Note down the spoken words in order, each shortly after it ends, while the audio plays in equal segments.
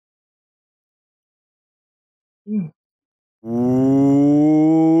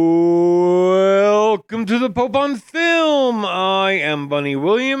Welcome to the Pope on Film. I am Bunny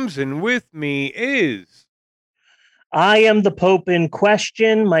Williams, and with me is. I am the Pope in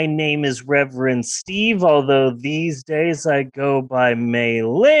question. My name is Reverend Steve, although these days I go by May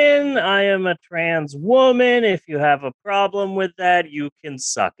Lynn. I am a trans woman. If you have a problem with that, you can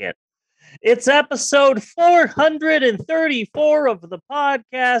suck it. It's episode 434 of the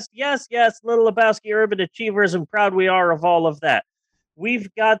podcast. Yes, yes, Little Lebowski Urban Achievers, and proud we are of all of that. We've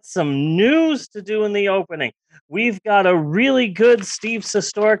got some news to do in the opening. We've got a really good Steve's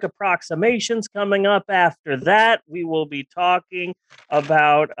Historic Approximations coming up after that. We will be talking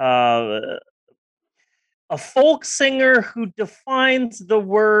about a folk singer who defines the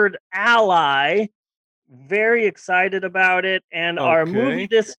word ally. Very excited about it. And Okay. our movie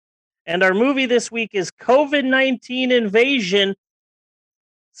this week is COVID-19 Invasion,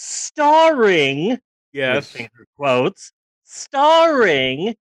 starring, with Yes. finger quotes,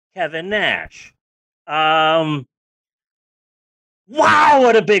 starring Kevin Nash. Wow,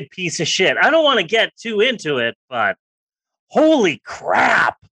 what a big piece of shit. I don't want to get too into it, but holy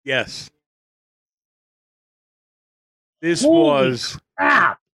crap. Yes. This Holy was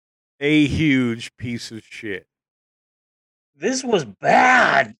crap. a huge piece of shit. This was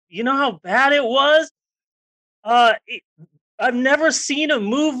bad. You know how bad it was? I've never seen a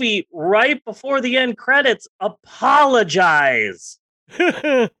movie right before the end credits apologize.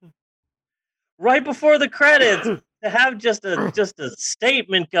 Right before the credits to have just a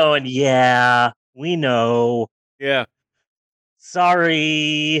statement going, yeah, we know. Yeah.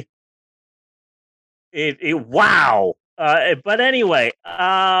 Sorry. Wow. But anyway,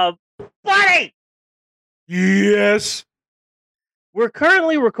 buddy, Yes. we're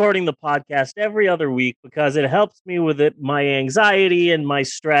currently recording the podcast every other week because it helps me with my anxiety and my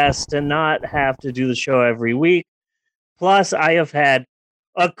stress to not have to do the show every week. Plus, I have had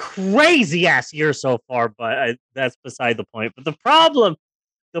a crazy ass year so far, but that's beside the point. But the problem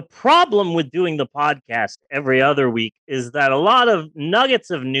with doing the podcast every other week is that a lot of nuggets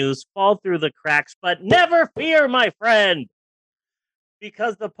of news fall through the cracks, but never fear, my friend,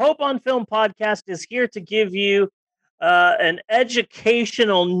 because the Pope on Film podcast is here to give you an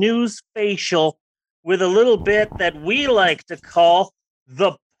educational news facial with a little bit that we like to call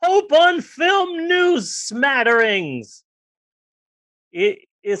the Pope on Film news smatterings.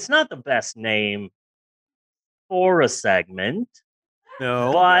 It's not the best name for a segment,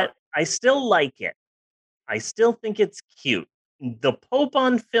 No. but I still like it. I still think it's cute. The Pope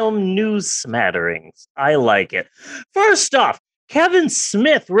on Film news smatterings. I like it. First off, Kevin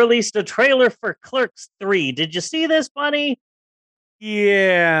Smith released a trailer for Clerks 3. Did you see this, Bunny?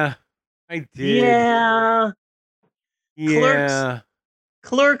 Yeah. I did. Yeah. Clerks Yeah.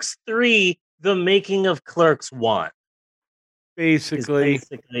 Clerks 3, the making of Clerks 1 is Basically.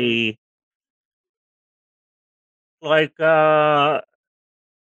 basically like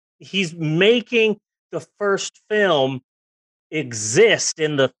he's making the first film exist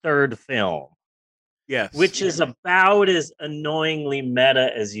in the third film, Yes. which is about as annoyingly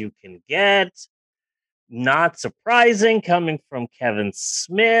meta as you can get. Not surprising coming from Kevin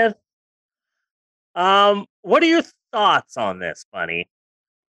Smith. What are your thoughts on this, Bunny?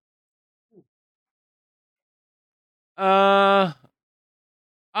 Uh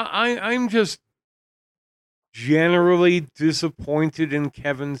I'm just generally disappointed in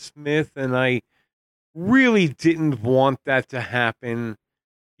Kevin Smith, and I really didn't want that to happen.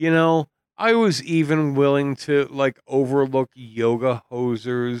 You know, I was even willing to like overlook yoga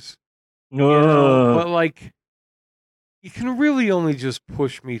hosers, Uh, but like you can really only just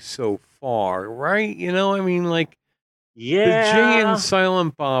push me so far, right? I mean, like the Jay and yeah,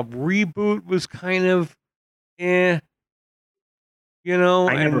 Silent Bob reboot was kind of eh, I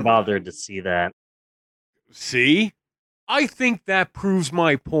never and bothered to see that. see, I think that proves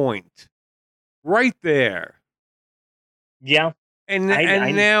my point right there. Yeah, And I, and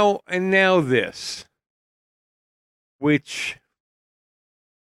I, now and now this, which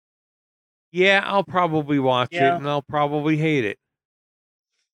yeah, I'll probably watch it yeah, and I'll probably hate it.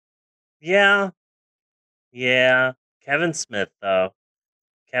 yeah, yeah. Kevin Smith, though.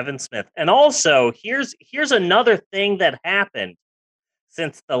 Kevin Smith. And also, here's another thing that happened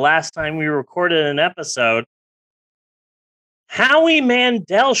since the last time we recorded an episode. Howie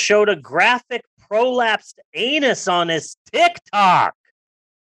Mandel showed a graphic prolapsed anus on his TikTok.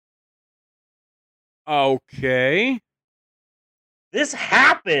 Okay. This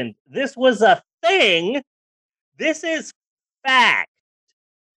happened. This was a thing. This is fact.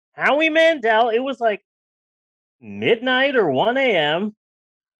 Howie Mandel, it was like midnight or 1 a.m.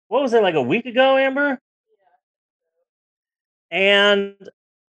 What was it, like a week ago, Amber? And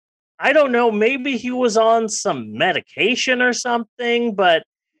I don't know, maybe he was on some medication or something, but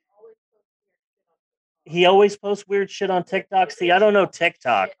he always posts weird shit on TikTok. See, I don't know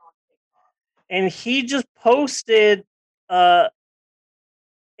TikTok. And he just posted uh,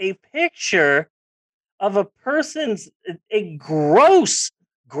 a picture of a person's, a gross,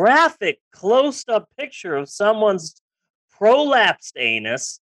 graphic, close up picture of someone's prolapsed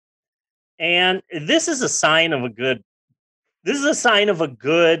anus. And this is a sign of a good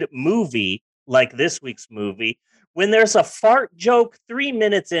movie like this week's movie when there's a fart joke 3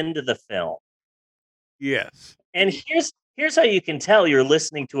 minutes into the film. Yes. And here's how you can tell you're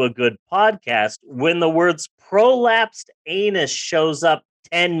listening to a good podcast when the words prolapsed anus shows up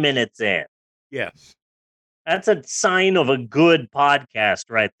 10 minutes in. Yes. That's a sign of a good podcast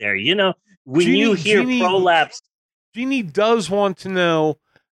right there. You know, when you hear prolapsed. Jeannie does want to know,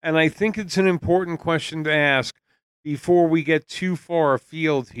 and I think it's an important question to ask before we get too far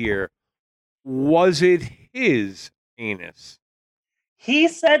afield here. Was it his anus? He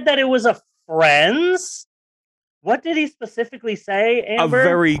said that it was a friend's. What did he specifically say, Amber? A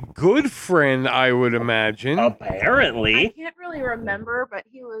very good friend, I would imagine. Apparently. I can't really remember, but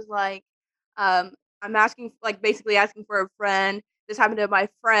he was like, I'm basically asking for a friend. This happened to my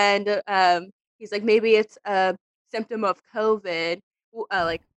friend. He's like, maybe it's a symptom of COVID.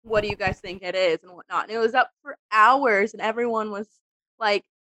 Like, what do you guys think it is and whatnot? And it was up for hours, and everyone was like,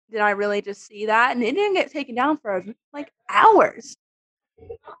 did I really just see that? And it didn't get taken down for like hours.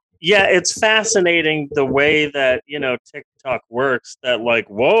 Yeah, it's fascinating the way that, you know, TikTok works, that like,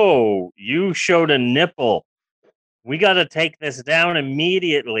 whoa, you showed a nipple. We got to take this down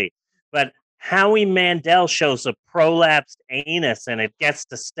immediately. But Howie Mandel shows a prolapsed anus and it gets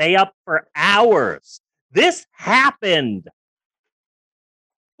to stay up for hours. This happened.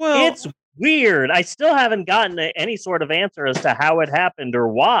 Well, it's weird. I still haven't gotten any sort of answer as to how it happened or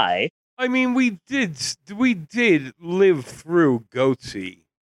why. I mean, we did live through Goatsy.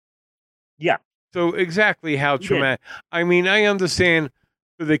 Yeah. So exactly how traumatic. I mean, I understand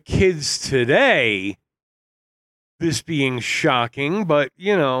for the kids today, this being shocking, but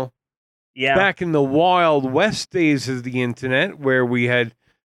you know, back in the Wild West days of the internet, where we had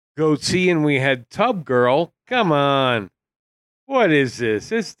Goatsy and we had Tub Girl, come on, what is this?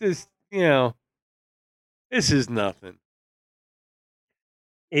 This you know, this is nothing.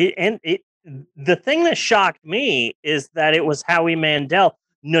 The thing that shocked me is that it was Howie Mandel,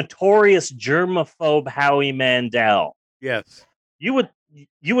 notorious germaphobe Howie Mandel. Yes. You would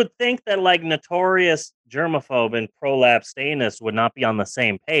think that like notorious germaphobe and prolapsed anus would not be on the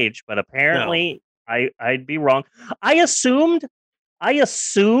same page, but apparently I'd be wrong. I assumed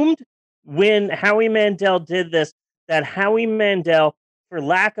when Howie Mandel did this that Howie Mandel, for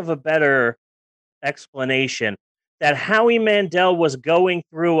lack of a better explanation, that Howie Mandel was going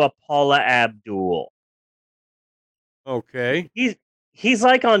through a Paula Abdul. Okay. He's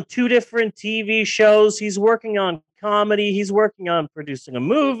like on 2 different TV shows. He's working on comedy. He's working on producing a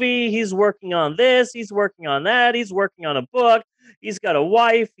movie. He's working on this. He's working on that. He's working on a book. He's got a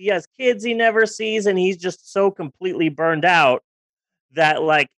wife. He has kids he never sees. And he's just so completely burned out that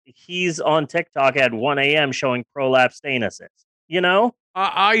like he's on TikTok at 1 a.m. showing prolapsed anuses. You know?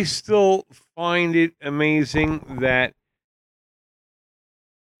 I still find it amazing that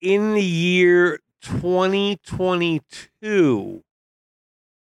in the year 2022,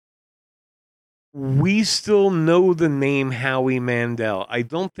 we still know the name Howie Mandel. I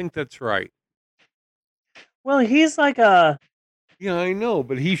don't think that's right. Well, he's like a... Yeah, I know,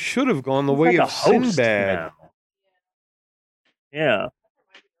 but he should have gone the way like of Sinbad. Yeah.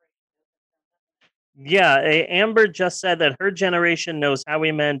 Yeah, Amber just said that her generation knows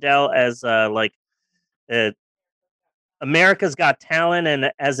Howie Mandel as America's Got Talent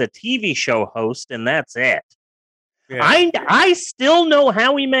and as a TV show host, and that's it. Yeah. I still know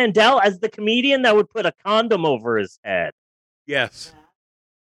Howie Mandel as the comedian that would put a condom over his head. Yes.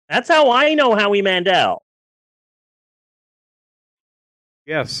 That's how I know Howie Mandel.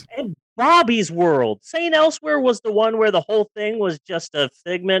 Yes. And Bobby's World. St. Elsewhere was the one where the whole thing was just a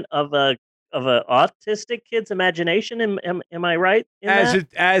figment of a autistic kid's imagination. Am I right?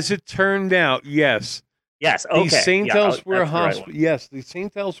 As it turned out, yes. Yes. Okay. The St. Elsewhere Hospital. Yes, the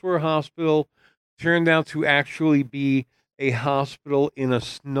St. Elsewhere Hospital turned out to actually be a hospital in a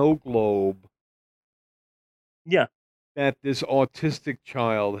snow globe. Yeah. That this autistic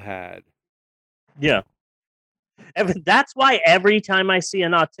child had. Yeah. That's why every time I see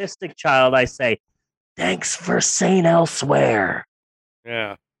an autistic child, I say, "Thanks for St. Elsewhere."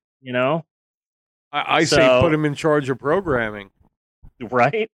 Yeah. You know? I say put him in charge of programming.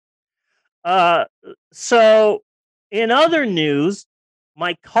 Right? So In other news,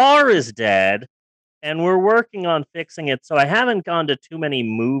 my car is dead, and we're working on fixing it. So I haven't gone to too many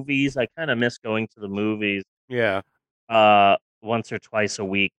movies. I kind of miss going to the movies Yeah. once or twice a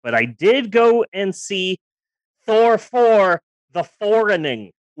week. But I did go and see Thor 4, The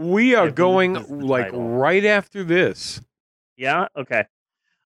Foreigning. We are I believe going is the like title. right after this. Yeah? Okay.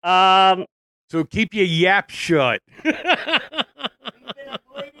 So keep your yap shut.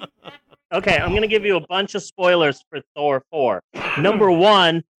 Okay, I'm going to give you a bunch of spoilers for Thor 4. Number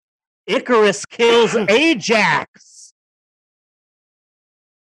 1, Icarus kills Ajax.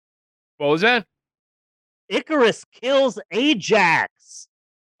 What was that? Icarus kills Ajax.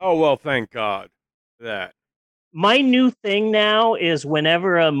 Oh, well, thank God for that. My new thing now is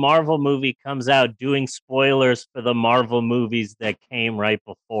whenever a Marvel movie comes out, doing spoilers for the Marvel movies that came right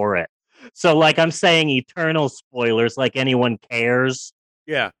before it. So, like, I'm saying eternal spoilers, like anyone cares.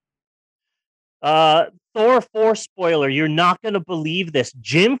 Yeah. Thor 4 spoiler. You're not going to believe this.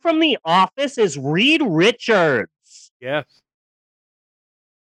 Jim from The Office is Reed Richards. Yes.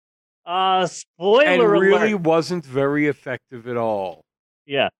 Spoiler And really alert. wasn't very effective at all.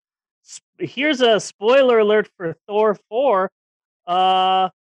 Yeah. Here's a spoiler alert for Thor 4. There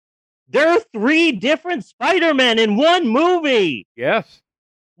are 3 different Spider-Men in one movie. Yes.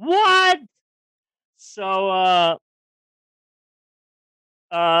 What? So,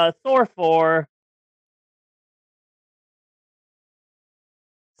 Thor 4.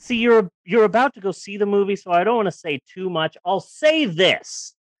 See, you're about to go see the movie, so I don't want to say too much. I'll say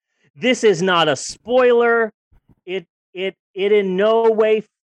this. This is not a spoiler. It in no way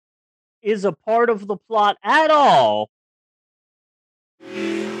is a part of the plot at all.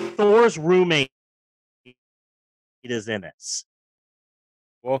 Thor's roommate is in this.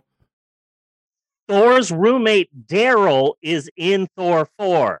 Well, Thor's roommate Daryl is in Thor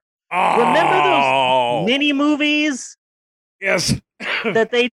 4. Remember those mini movies? Yes.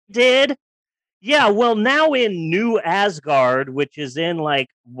 That they did? Yeah, well, now in New Asgard, which is in like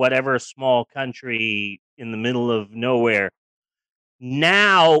whatever small country in the middle of nowhere,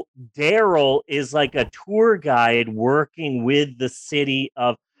 now Daryl is like a tour guide working with the city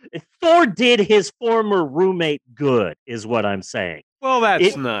of. Thor did his former roommate good, is what I'm saying. Well,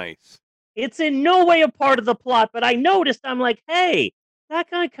 that's nice. It's in no way a part of the plot, but I noticed, I'm like, hey,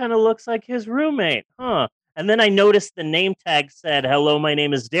 that guy kind of looks like his roommate, huh? And then I noticed the name tag said, hello, my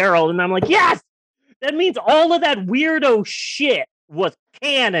name is Daryl. And I'm like, yes, that means all of that weirdo shit was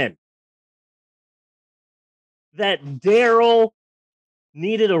canon. That Daryl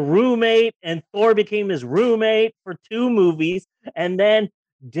needed a roommate and Thor became his roommate for 2 movies. And then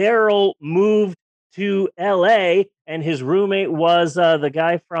Daryl moved to LA and his roommate was the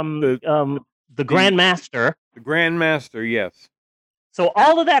guy from the Grandmaster. The Grandmaster, yes. So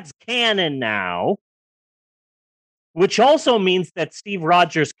all of that's canon now, which also means that Steve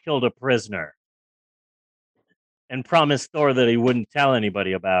Rogers killed a prisoner and promised Thor that he wouldn't tell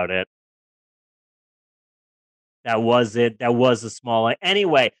anybody about it. That was it. That was a small.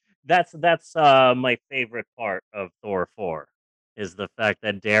 Anyway, that's my favorite part of Thor 4 is the fact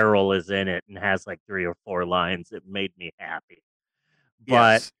that Daryl is in it and has like 3 or 4 lines. It made me happy.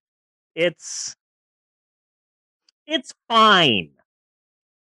 But yes. it's fine.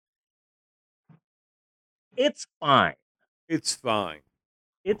 It's fine. It's fine.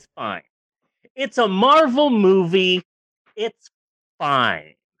 It's fine. It's a Marvel movie. It's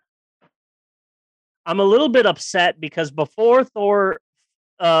fine. I'm a little bit upset because before Thor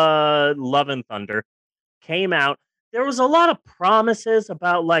Love and Thunder came out, there was a lot of promises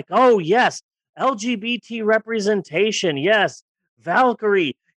about like, oh yes, LGBT representation. Yes,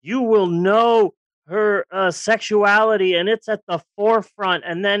 Valkyrie, you will know her sexuality and it's at the forefront.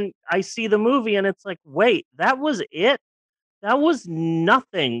 And then I see the movie and it's like, wait, that was it? That was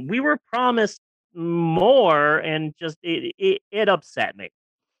nothing. We were promised more and just it upset me.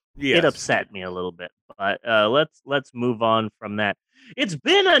 Yes. It upset me a little bit, but let's move on from that. It's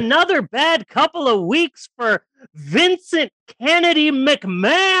been another bad couple of weeks for Vincent Kennedy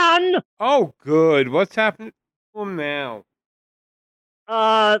McMahon. Oh, good. What's happening to him now?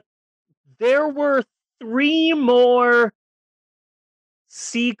 There were 3 more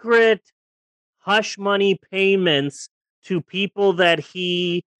secret hush money payments to people that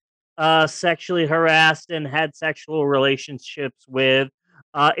he sexually harassed and had sexual relationships with.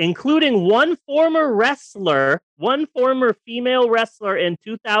 Including one former female wrestler in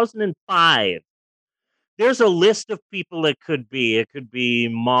 2005. There's a list of people it could be. It could be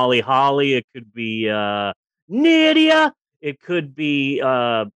Molly Holly. It could be Nydia. It could be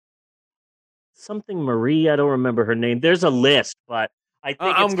something Marie. I don't remember her name. There's a list, but I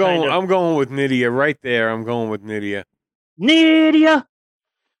think it's kind of I'm going with Nydia right there. I'm going with Nydia. Nydia.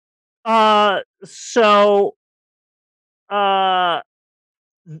 So the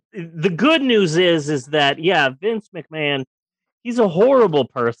good news is that Vince McMahon, he's a horrible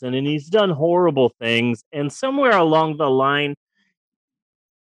person and he's done horrible things, and somewhere along the line,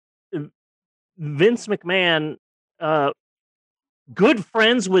 Vince McMahon, good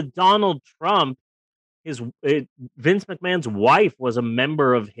friends with Donald Trump. Vince McMahon's wife was a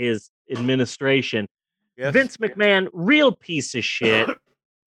member of his administration. Yes. Vince McMahon, real piece of shit.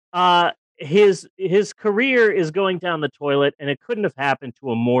 His career is going down the toilet, and it couldn't have happened to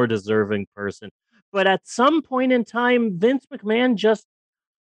a more deserving person. But at some point in time, Vince McMahon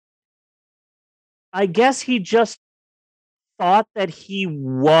I guess he just thought that he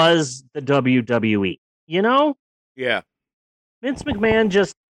was the WWE. You know, Yeah. Vince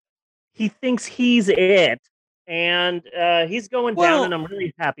McMahon he thinks he's it, and he's going down, and I'm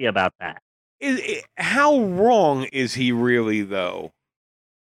really happy about that. How wrong is he really, though?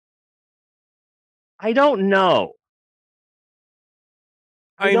 I don't know.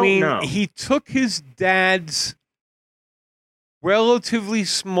 I mean, he took his dad's relatively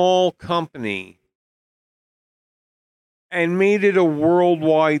small company and made it a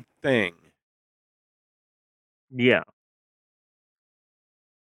worldwide thing. Yeah.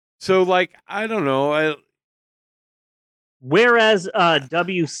 So, like, I don't know. Whereas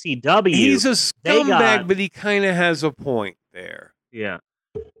WCW, he's a scumbag, but he kind of has a point there. Yeah.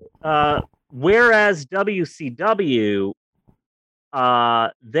 Whereas WCW,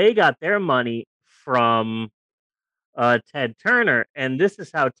 they got their money from Ted Turner, and this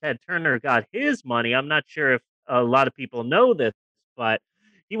is how Ted Turner got his money. I'm not sure if a lot of people know this, but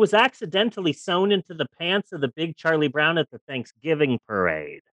he was accidentally sewn into the pants of the big Charlie Brown at the Thanksgiving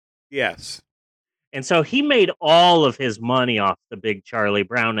parade. Yes. And so he made all of his money off the big Charlie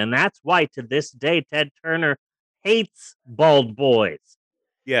Brown, and that's why to this day Ted Turner hates bald boys.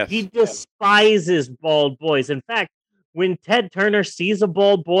 Yes. He despises bald boys. In fact, when Ted Turner sees a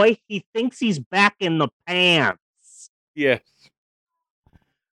bald boy, he thinks he's back in the pants. Yes.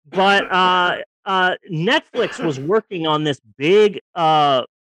 But Netflix was working on this big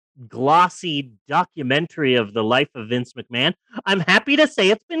glossy documentary of the life of Vince McMahon. I'm happy to say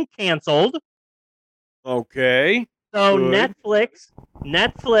it's been canceled. Okay. So good.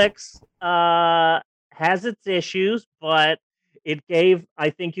 Netflix has its issues, but it gave I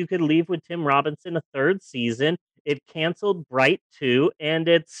Think You Could Leave with Tim Robinson a third season. It canceled Bright 2, and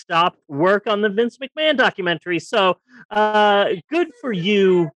it stopped work on the Vince McMahon documentary. So good for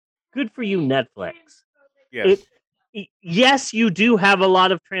you. Good for you, Netflix. Yes. Yes, you do have a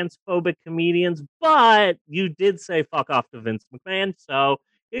lot of transphobic comedians, but you did say fuck off to Vince McMahon, so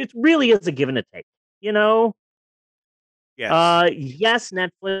it really is a give and a take, you know? Yes. Yes,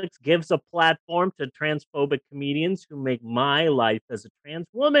 Netflix gives a platform to transphobic comedians who make my life as a trans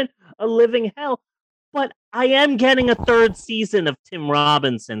woman a living hell, but I am getting a third season of Tim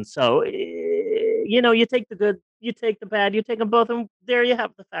Robinson, so, you know, you take the good, you take the bad, you take them both, and there you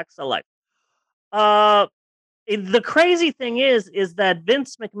have the facts of life. The crazy thing is that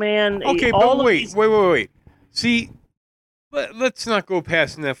Vince McMahon. Okay, but wait. See, let's not go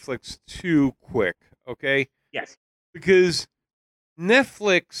past Netflix too quick, okay? Yes. Because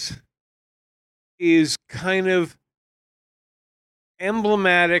Netflix is kind of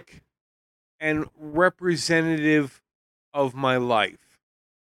emblematic and representative of my life.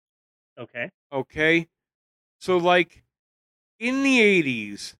 Okay. Okay? So, like, in the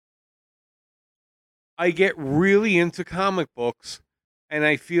 80s, I get really into comic books, and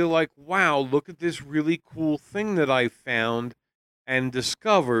I feel like, wow, look at this really cool thing that I found and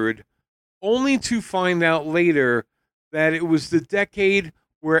discovered, only to find out later that it was the decade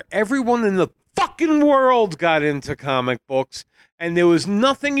where everyone in the fucking world got into comic books, and there was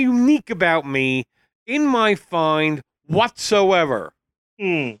nothing unique about me in my find whatsoever.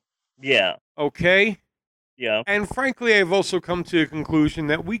 Yeah. Okay? Yeah. And frankly, I've also come to a conclusion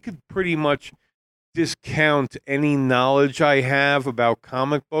that we could pretty much discount any knowledge I have about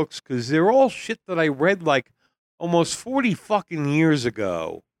comic books because they're all shit that I read like almost 40 fucking years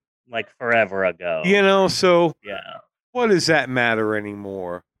ago. Like forever ago. You know, so yeah. What does that matter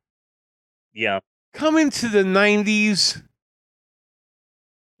anymore? Yeah. Come into the 90s,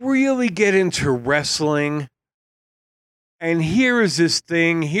 really get into wrestling. And here is this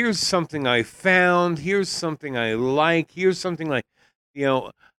thing. Here's something I found. Here's something I like. Here's something like, you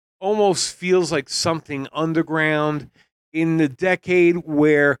know, almost feels like something underground in the decade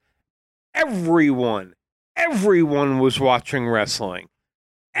where everyone was watching wrestling.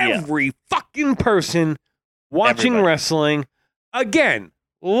 Every fucking person watching wrestling. Again,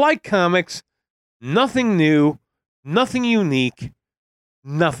 like comics, nothing new, nothing unique,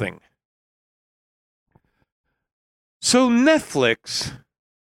 nothing. So Netflix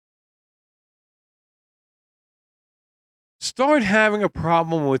started having a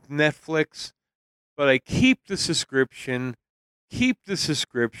problem with Netflix, but I keep the subscription,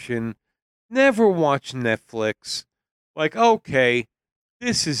 never watch Netflix. Like, okay,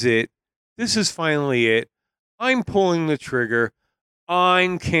 this is it. This is finally it. I'm pulling the trigger.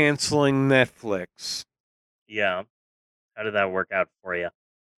 I'm canceling Netflix. Yeah. How did that work out for you?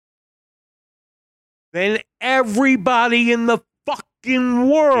 Then everybody in the fucking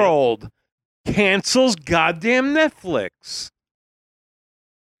world cancels goddamn Netflix.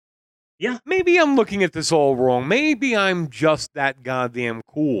 Yeah. Maybe I'm looking at this all wrong. Maybe I'm just that goddamn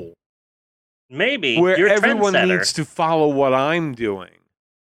cool. Maybe. Where You're a everyone trendsetter. needs to follow what I'm doing.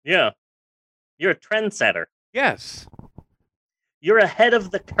 Yeah. You're a trendsetter. Yes. You're ahead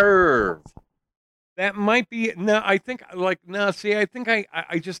of the curve. That might be no, I think I think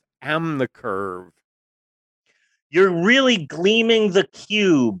I just am the curve. You're really gleaming the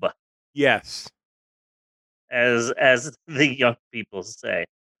cube, Yes. as the young people say.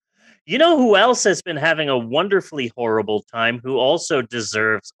 You know who else has been having a wonderfully horrible time, who also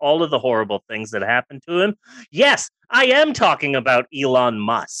deserves all of the horrible things that happened to him? Yes, I am talking about Elon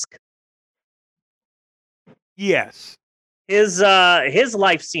Musk. Yes. His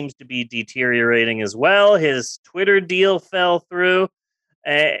life seems to be deteriorating as well. His Twitter deal fell through.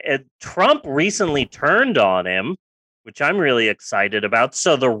 Trump recently turned on him, which I'm really excited about.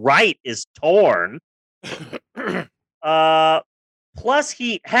 So the right is torn. Plus,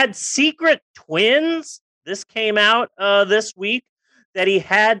 he had secret twins. This came out this week, that he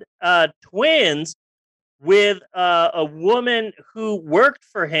had twins with a woman who worked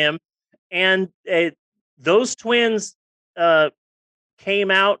for him, and those twins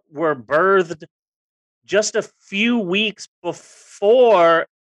came out, were birthed just a few weeks before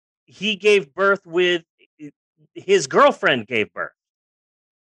he gave birth with his girlfriend gave birth.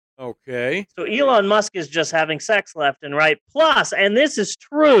 Okay. So Elon Musk is just having sex left and right. Plus, and this is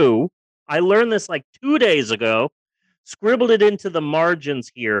true, I learned this like 2 days ago, scribbled it into the margins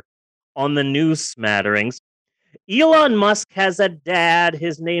here on the news smatterings. Elon Musk has a dad.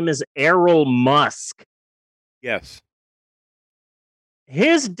 His name is Errol Musk. Yes.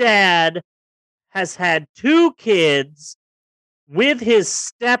 His dad has had 2 kids with his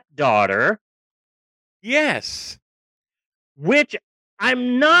stepdaughter. Yes. Which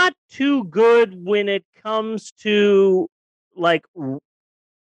I'm not too good when it comes to like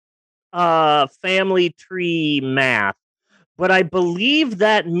family tree math, but I believe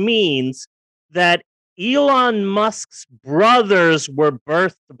that means that Elon Musk's brothers were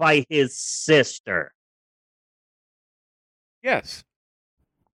birthed by his sister. Yes.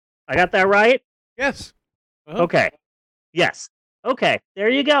 I got that right? Yes. Uh-huh. Okay. Yes. Okay. There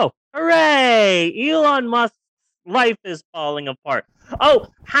you go. Hooray! Elon Musk's life is falling apart. Oh,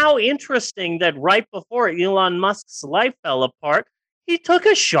 how interesting that right before Elon Musk's life fell apart, he took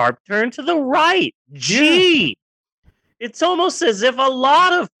a sharp turn to the right. Gee! It's almost as if a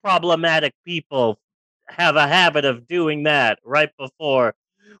lot of problematic people have a habit of doing that right before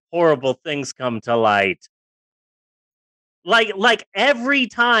horrible things come to light. Like every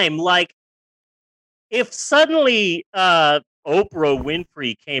time, like if suddenly Oprah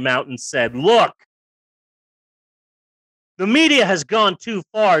Winfrey came out and said, "Look, the media has gone too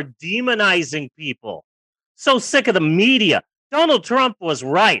far demonizing people. So sick of the media. Donald Trump was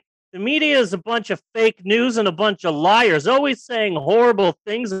right. The media is a bunch of fake news and a bunch of liars, always saying horrible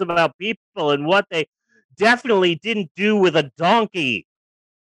things about people and what they definitely didn't do with a donkey."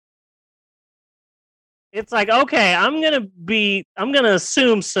 It's like, okay, I'm gonna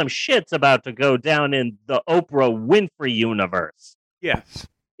assume some shit's about to go down in the Oprah Winfrey universe Yes.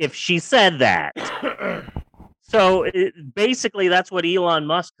 if she said that. So basically, that's what Elon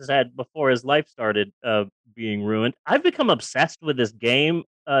Musk has had before his life started being ruined. I've become obsessed with this game,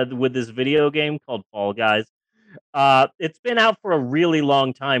 with this video game called Fall Guys. It's been out for a really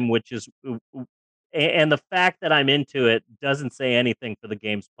long time, which is, and the fact that I'm into it doesn't say anything for the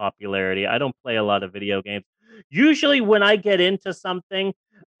game's popularity. I don't play a lot of video games. Usually, when I get into something,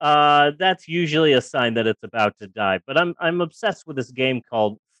 that's usually a sign that it's about to die. But I'm obsessed with this game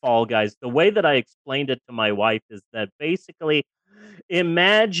called Fall Guys. The way that I explained it to my wife is that basically,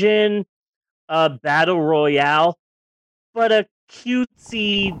 imagine a battle royale, but a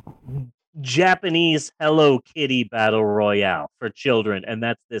cutesy Japanese Hello Kitty battle royale for children, and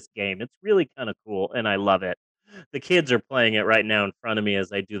that's this game. It's really kind of cool, and I love it. The kids are playing it right now in front of me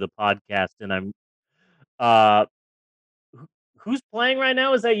as I do the podcast, and I'm uh Who's playing right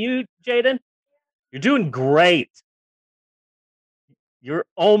now? Is that you, Jaden? You're doing great. You're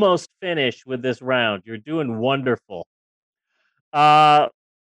almost finished with this round. You're doing wonderful.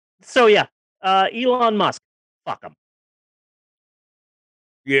 So yeah, Elon Musk, fuck him.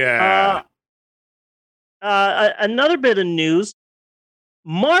 Yeah. Another bit of news: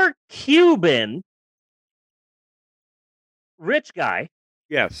 Mark Cuban, rich guy.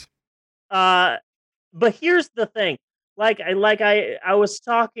 Yes. But here's the thing: I was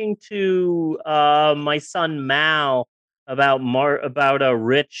talking to my son Mal about a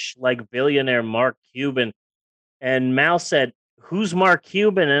rich billionaire Mark Cuban, and Mal said, "Who's Mark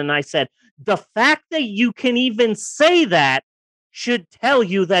Cuban?" And I said, "The fact that you can even say that should tell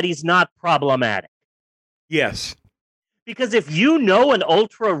you that he's not problematic." Yes. Because if you know an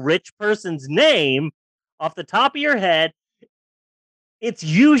ultra rich person's name off the top of your head, it's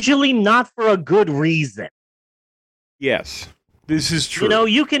usually not for a good reason. Yes. This is true. You know,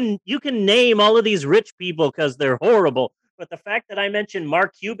 you can name all of these rich people because they're horrible, but the fact that I mentioned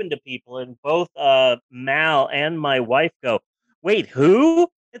Mark Cuban to people and both Mal and my wife go, "Wait, who?"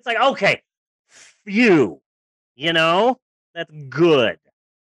 It's like, okay, you know, that's good.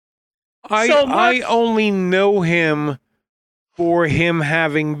 I only know him for him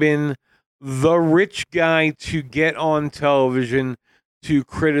having been the rich guy to get on television to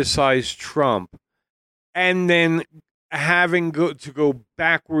criticize Trump, and then having to go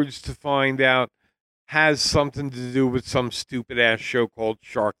backwards to find out has something to do with some stupid ass show called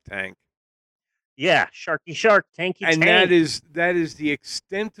Shark Tank. Yeah, Sharky Shark, Tanky And Tank. that is the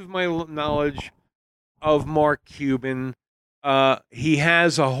extent of my knowledge of Mark Cuban. He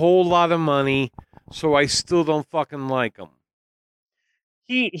has a whole lot of money, so I still don't fucking like him.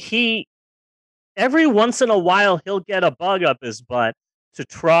 He every once in a while he'll get a bug up his butt to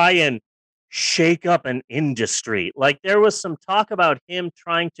try and shake up an industry. Like there was some talk about him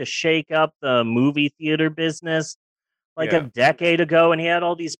trying to shake up the movie theater business like a decade ago, and he had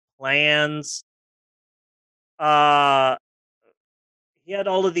all these plans. He had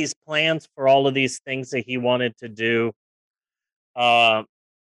all of these plans for all of these things that he wanted to do for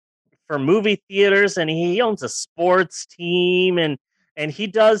movie theaters, and he owns a sports team, and he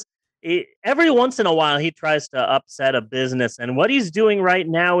does every once in a while he tries to upset a business. And what he's doing right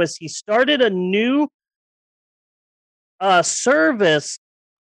now is he started a new service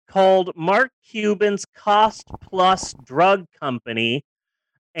called Mark Cuban's Cost Plus Drug Company,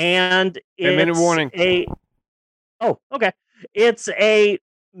 and Minute warning. It's a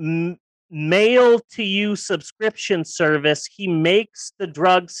mail to you subscription service. He makes the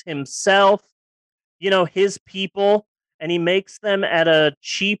drugs himself, his people, and he makes them at a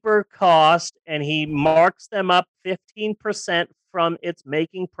cheaper cost, and he marks them up 15% from its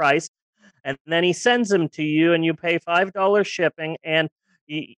making price, and then he sends them to you, and you pay $5 shipping. And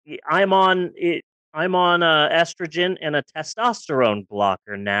I'm on it. I'm on estrogen and a testosterone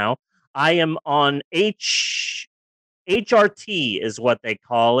blocker now. I am on HRT is what they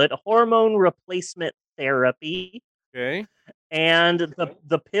call it, hormone replacement therapy. Okay. And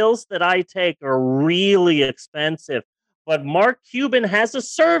the pills that I take are really expensive. But Mark Cuban has a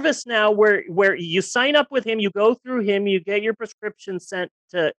service now where you sign up with him, you go through him, you get your prescription sent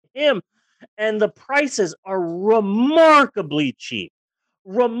to him, and the prices are remarkably cheap.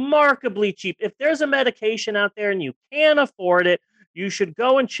 Remarkably cheap. If there's a medication out there and you can't afford it, you should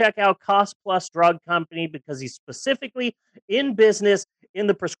go and check out Cost Plus Drug Company, because he's specifically in business in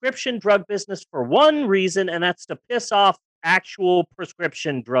the prescription drug business for one reason, and that's to piss off actual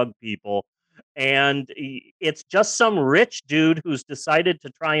prescription drug people. And it's just some rich dude who's decided to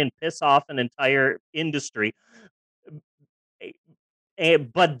try and piss off an entire industry.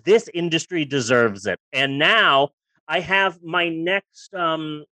 But this industry deserves it. And now I have my next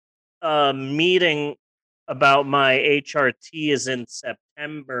meeting about my HRT is in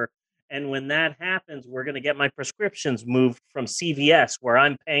September. And when that happens, we're going to get my prescriptions moved from CVS, where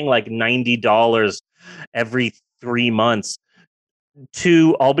I'm paying like $90 every 3 months,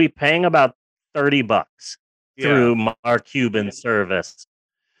 to I'll be paying about $30 through Mark Cuban service.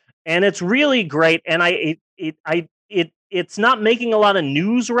 And it's really great. And it's not making a lot of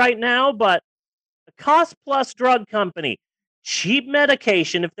news right now, but the Cost Plus Drug Company, cheap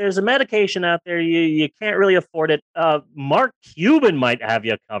medication. If there's a medication out there you can't really afford it, Mark Cuban might have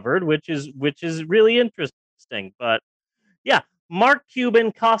you covered, which is really interesting. But yeah, Mark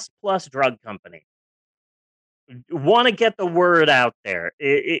Cuban, Cost Plus Drug Company. Want to get the word out there.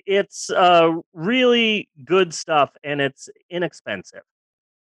 It's really good stuff, and it's inexpensive.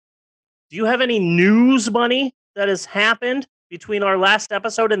 Do you have any news, money, that has happened between our last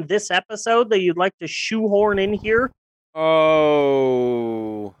episode and this episode that you'd like to shoehorn in here?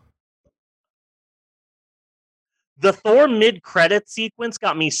 Oh. The Thor mid-credit sequence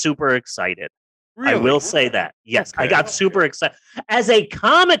got me super excited. I will Really? say that. Yes, I Okay. got super excited. As a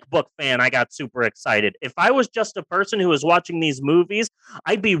comic book fan, I got super excited. If I was just a person who was watching these movies,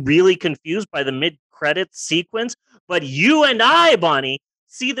 I'd be really confused by the mid-credit sequence. But you and I, Bonnie,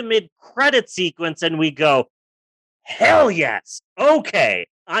 see the mid-credit sequence and we go, hell yes. Okay,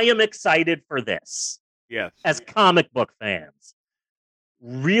 I am excited for this. Yes. As comic book fans.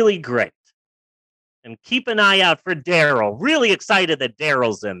 Really great. And keep an eye out for Daryl. Really excited that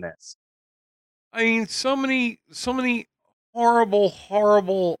Daryl's in this. I mean, so many horrible,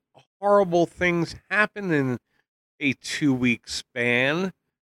 horrible, horrible things happen in a 2 week span.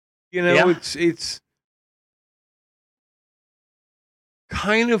 You know, Yeah. it's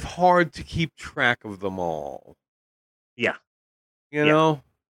kind of hard to keep track of them all. Yeah. You Yeah. know,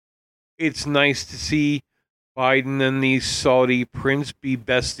 it's nice to see Biden and the Saudi prince be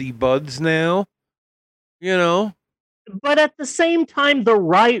bestie buds now. You know, But at the same time, the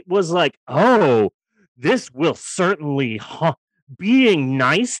right was like, oh, this will certainly being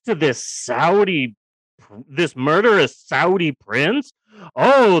nice to this murderous Saudi prince.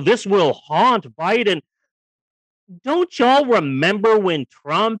 Oh, this will haunt Biden. Don't y'all remember when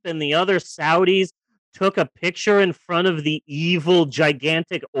Trump and the other Saudis took a picture in front of the evil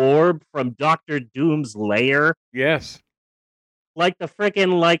gigantic orb from Dr. Doom's lair? yes, Like the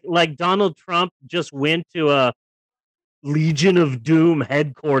freaking like Donald Trump just went to a Legion of Doom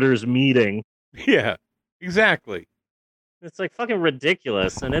headquarters meeting. yeah, exactly. It's like fucking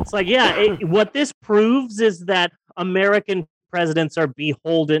ridiculous. And it's like, yeah, what this proves is that American presidents are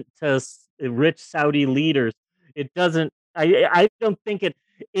beholden to rich Saudi leaders. It doesn't, I don't think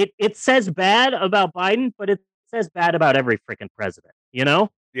it says bad about Biden, but it says bad about every freaking president, you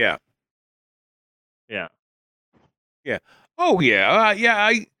know? Yeah, Yeah. yeah. Oh yeah,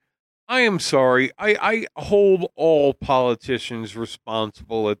 yeah. I am sorry. I hold all politicians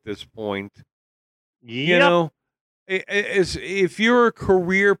responsible at this point. You Yep. know, as if you're a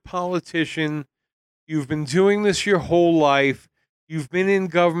career politician, you've been doing this your whole life, you've been in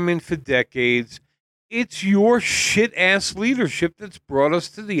government for decades. It's your shit ass leadership that's brought us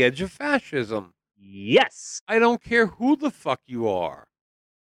to the edge of fascism. Yes. I don't care who the fuck you are.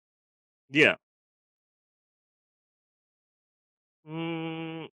 Yeah.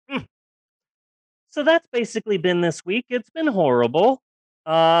 Mm. So that's basically been this week. It's been horrible.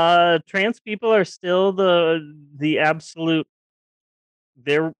 Trans people are still the absolute.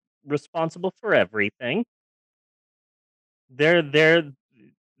 They're responsible for everything. They're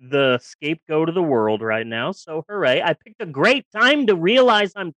the scapegoat of the world right now. So hooray! I picked a great time to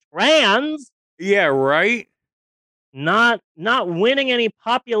realize I'm trans. Yeah, right? Not winning any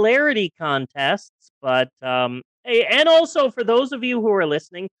popularity contests, but hey, and also for those of you who are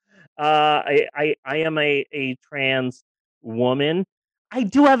listening, I am a trans woman. I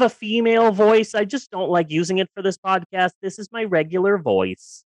do have a female voice. I just don't like using it for this podcast. This is my regular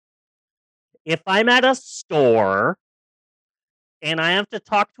voice. If I'm at a store and I have to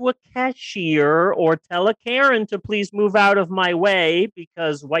talk to a cashier or tell a Karen to please move out of my way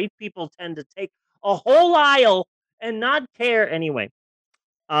because white people tend to take a whole aisle and not care. Anyway,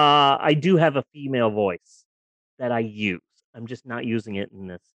 I do have a female voice that I use. I'm just not using it in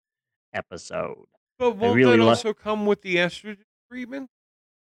this episode. But I won't really that like. also come with the estrogen treatment?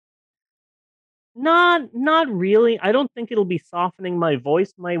 Not really. I don't think it'll be softening my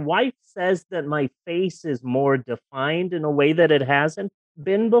voice. My wife says that my face is more defined in a way that it hasn't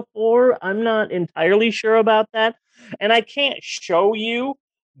been before. I'm not entirely sure about that. And I can't show you,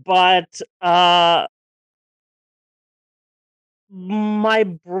 but my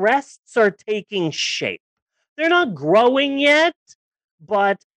breasts are taking shape. They're not growing yet,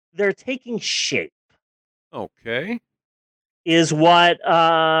 but they're taking shape. Okay. Is what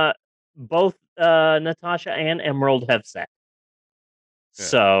both Natasha and Emerald have said. Yeah.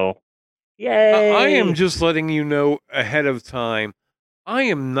 So, I am yay! just letting you know ahead of time. I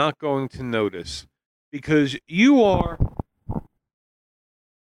am not going to notice because you are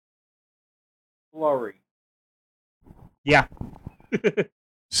blurry. Yeah.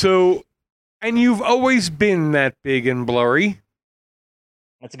 So, and you've always been that big and blurry.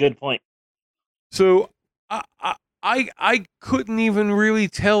 That's a good point. So, I couldn't even really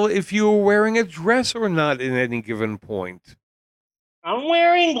tell if you were wearing a dress or not at any given point. I'm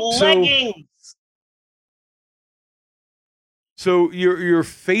wearing leggings. So your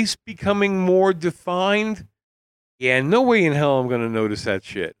face becoming more defined. Yeah, no way in hell I'm gonna notice that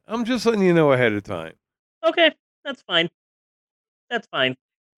shit. I'm just letting you know ahead of time. Okay, that's fine. That's fine.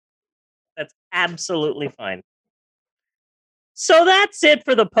 That's absolutely fine. So that's it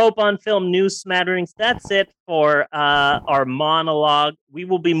for the Pope on Film news smatterings. That's it for our monologue. We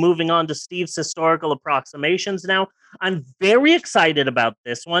will be moving on to Steve's historical approximations now. I'm very excited about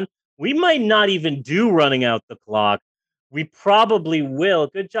this one. We might not even do running out the clock. We probably will.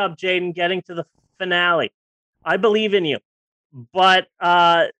 Good job, Jaden, getting to the finale. I believe in you. But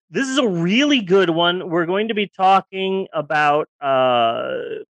this is a really good one. We're going to be talking about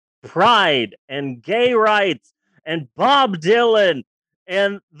pride and gay rights and Bob Dylan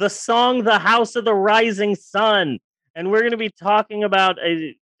and the song The House of the Rising Sun. And we're going to be talking about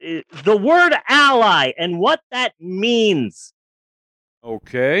the word ally and what that means.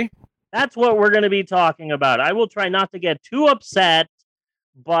 Okay. That's what we're going to be talking about. I will try not to get too upset,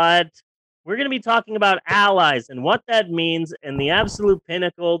 but we're going to be talking about allies and what that means and the absolute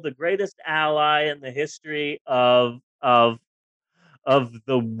pinnacle, the greatest ally in the history of the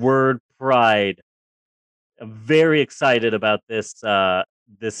word pride. I'm very excited about this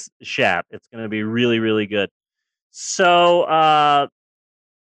chat. It's going to be really, really good. So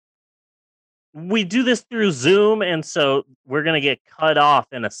we do this through Zoom, and so we're going to get cut off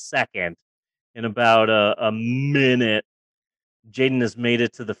in a second, in about a minute. Jaden has made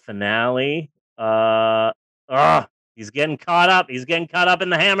it to the finale. He's getting caught up. He's getting caught up in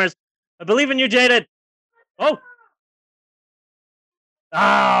the hammers. I believe in you, Jaden. Oh.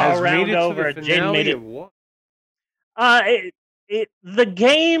 Has Round made it over. to the Jaden finale made it. of what? The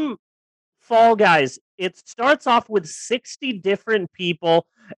game Fall Guys, it starts off with 60 different people,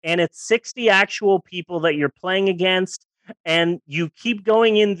 and it's 60 actual people that you're playing against, and you keep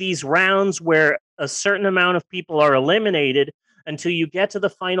going in these rounds where a certain amount of people are eliminated until you get to the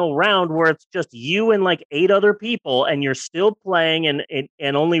final round where it's just you and like 8 other people, and you're still playing,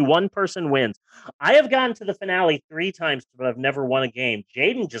 and only one person wins. I have gotten to the finale 3 times, but I've never won a game.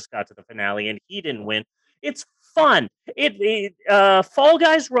 Jaden just got to the finale, and he didn't win. It's fun. Fall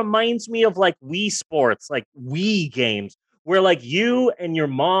Guys reminds me of like Wii Sports, like Wii games, where like you and your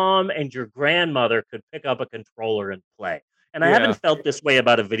mom and your grandmother could pick up a controller and play. And I haven't felt this way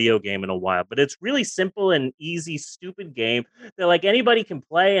about a video game in a while, but it's really simple and easy, stupid game that like anybody can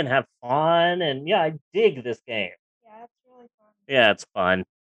play and have fun. And yeah, I dig this game. Yeah, it's really fun. Yeah, it's fun.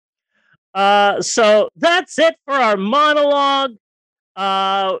 So that's it for our monologue.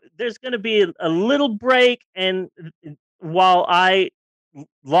 There's going to be a little break, and while I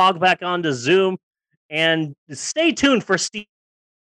log back onto Zoom, and stay tuned for Steve